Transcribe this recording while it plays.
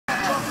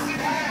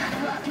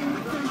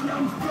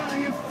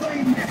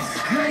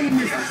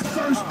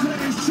First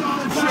class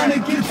trying to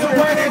get the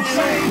way that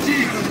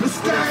changes. The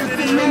sky's the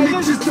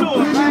limit, just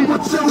depending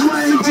what your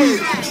range is.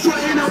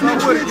 Straight on the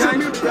bridge,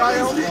 I'm in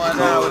place. One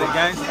hour with the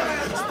gangster.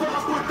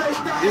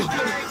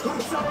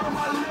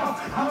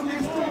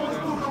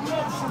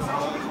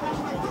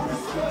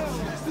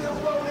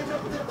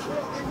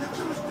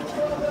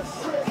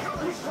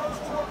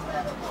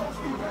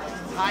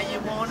 How you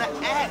wanna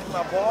act,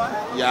 my boy?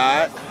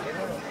 Yeah.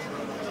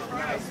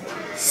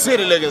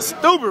 City looking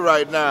stupid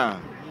right now.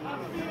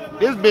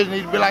 This bitch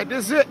need to be like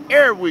this here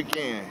every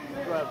weekend.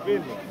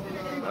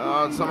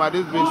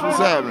 Somebody, this bitch was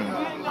happening.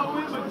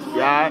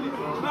 Yeah.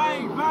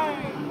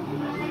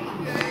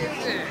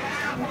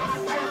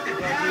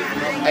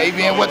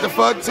 AVN What the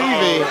Fuck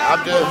TV.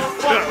 I'm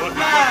just.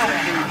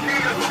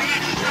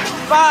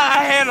 Bye,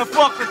 I had to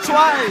fuck her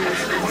twice.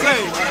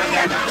 Say,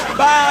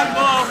 bye,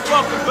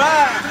 motherfucker,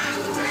 bye.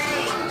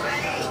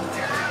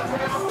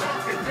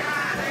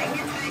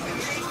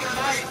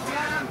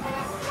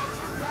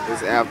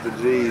 It's after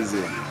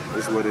jeezy.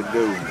 This what it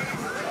do.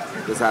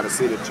 This how the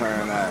city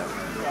turn out.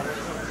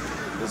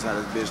 This how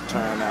this bitch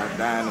turn out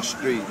down the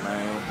street,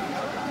 man.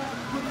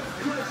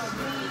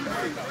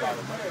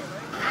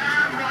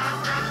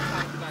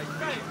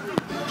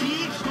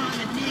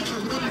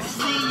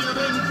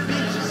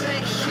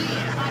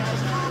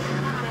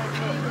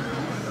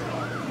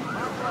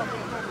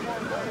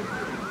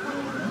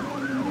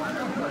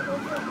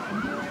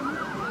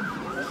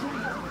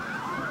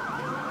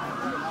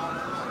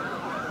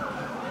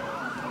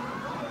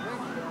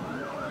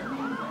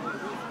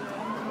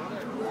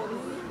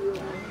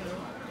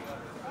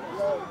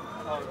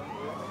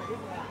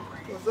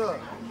 What's up?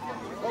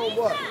 Oh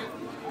boy.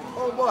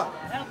 Oh boy.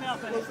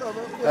 What's up,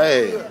 man?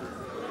 Hey.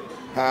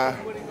 Huh?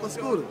 What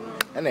scooter?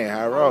 That ain't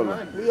high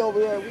roller. We over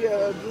here, we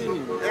had a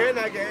dream. And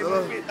I gave him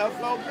a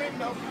flow big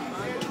though.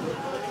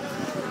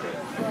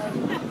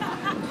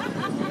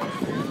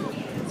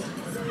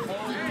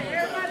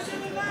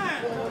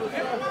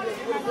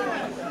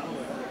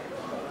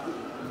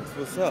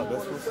 What's up?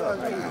 That's what's up.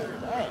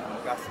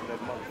 Got some of that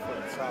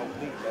motherfucking sour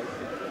deep, baby.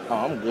 Oh,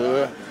 I'm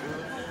good.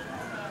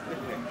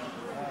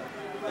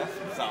 That's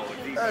some sour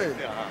deep. Hey,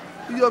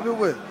 who you up here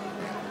with?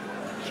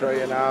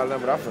 Trey and all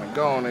them, but I'm finna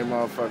go on they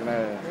motherfucking ass.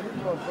 Man, this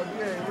motherfucker,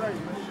 you ain't right,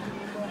 man.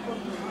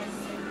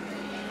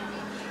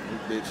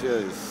 This bitch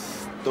is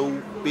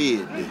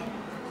stupid.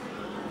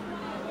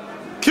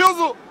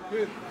 Kizzle!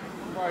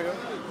 Mario.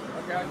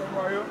 Okay, I got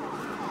Mario.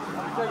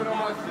 I'm taking on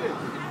my shit.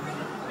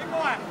 Big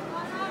boy.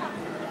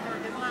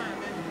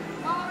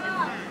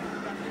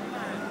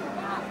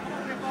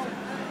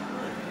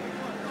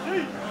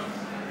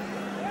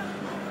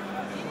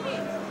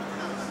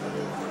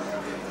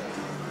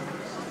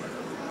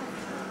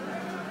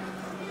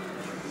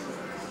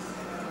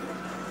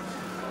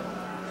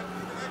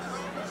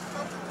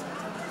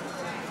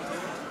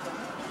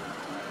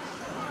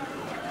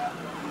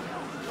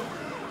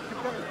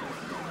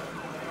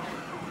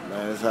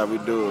 Man, that's how we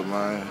do it,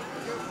 man.